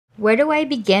Where do I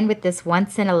begin with this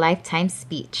once-in-a-lifetime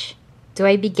speech? Do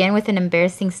I begin with an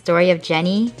embarrassing story of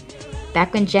Jenny?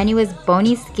 Back when Jenny was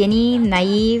bony, skinny,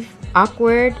 naive,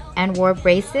 awkward, and wore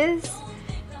braces?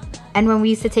 And when we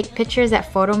used to take pictures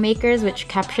at photo makers which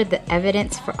captured the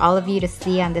evidence for all of you to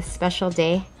see on this special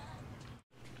day?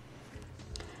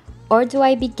 Or do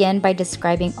I begin by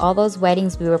describing all those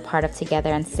weddings we were part of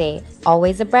together and say,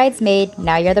 always a bridesmaid,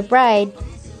 now you're the bride?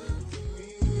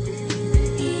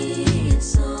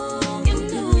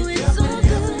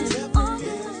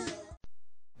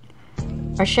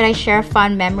 Or should I share a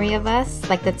fond memory of us,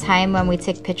 like the time when we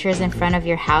took pictures in front of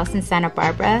your house in Santa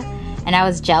Barbara, and I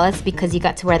was jealous because you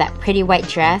got to wear that pretty white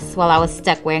dress while I was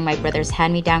stuck wearing my brother's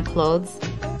hand-me-down clothes?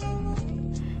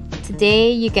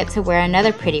 Today, you get to wear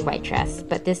another pretty white dress,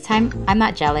 but this time, I'm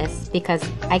not jealous because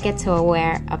I get to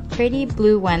wear a pretty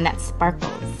blue one that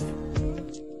sparkles.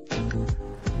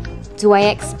 Do I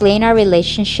explain our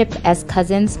relationship as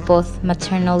cousins, both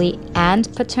maternally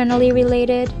and paternally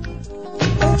related?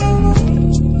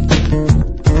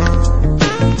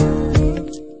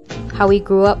 How we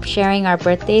grew up sharing our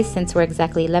birthdays since we're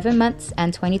exactly 11 months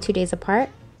and 22 days apart?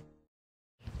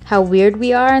 How weird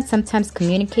we are and sometimes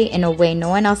communicate in a way no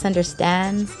one else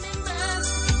understands?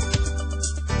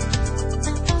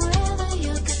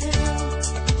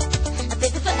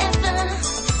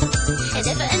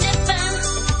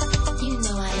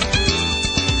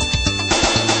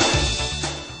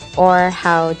 Or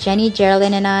how Jenny,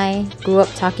 Geraldine, and I grew up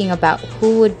talking about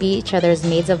who would be each other's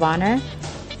maids of honor?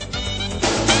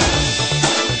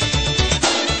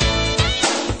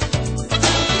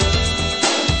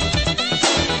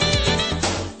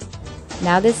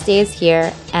 Now this day is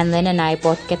here, and Lynn and I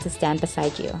both get to stand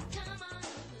beside you.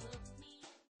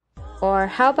 Or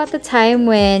how about the time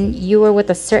when you were with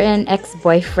a certain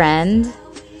ex-boyfriend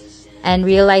and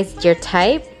realized your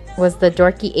type was the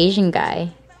dorky Asian guy?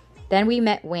 Then we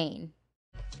met Wayne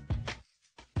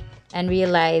and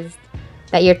realized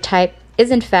that your type is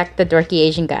in fact the dorky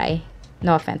Asian guy.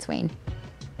 No offense, Wayne.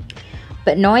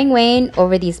 But knowing Wayne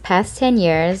over these past 10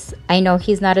 years, I know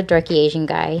he's not a dorky Asian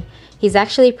guy. He's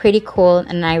actually pretty cool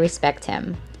and I respect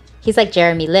him. He's like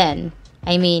Jeremy Lin.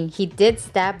 I mean, he did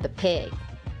stab the pig.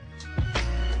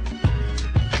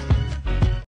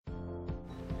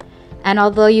 And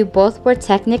although you both were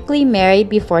technically married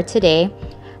before today,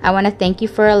 I want to thank you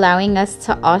for allowing us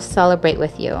to all celebrate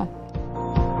with you.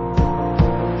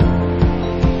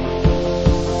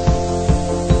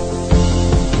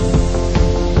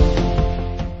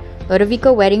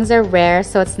 Lodovico weddings are rare,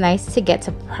 so it's nice to get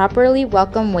to properly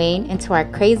welcome Wayne into our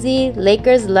crazy,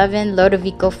 Lakers-loving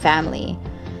Lodovico family.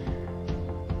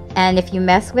 And if you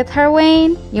mess with her,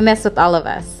 Wayne, you mess with all of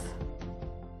us.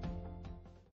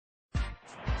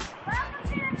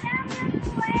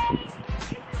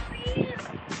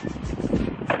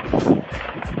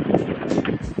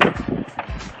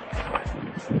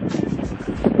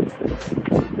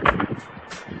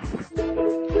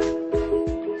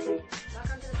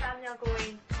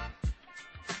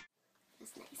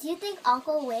 Do you think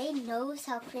Uncle Wayne knows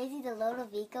how crazy the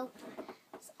Lodovicos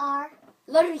are?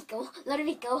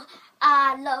 Lodovico,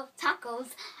 I love tacos.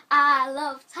 I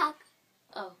love tacos.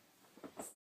 Oh.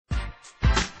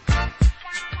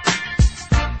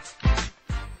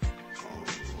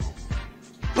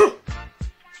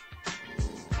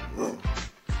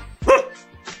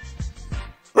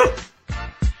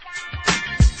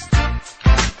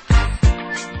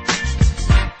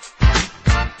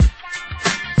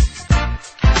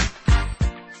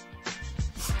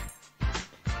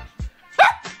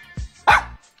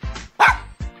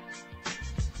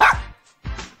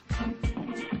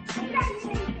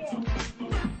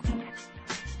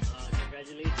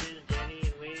 Congratulations, Jenny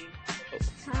and Wayne.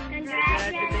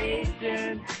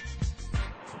 Congratulations.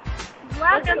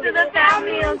 Welcome to the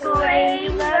family, Uncle Wayne. We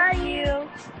love you.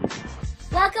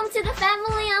 Welcome to the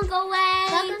family, Uncle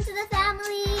Wayne. Welcome to the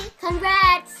family.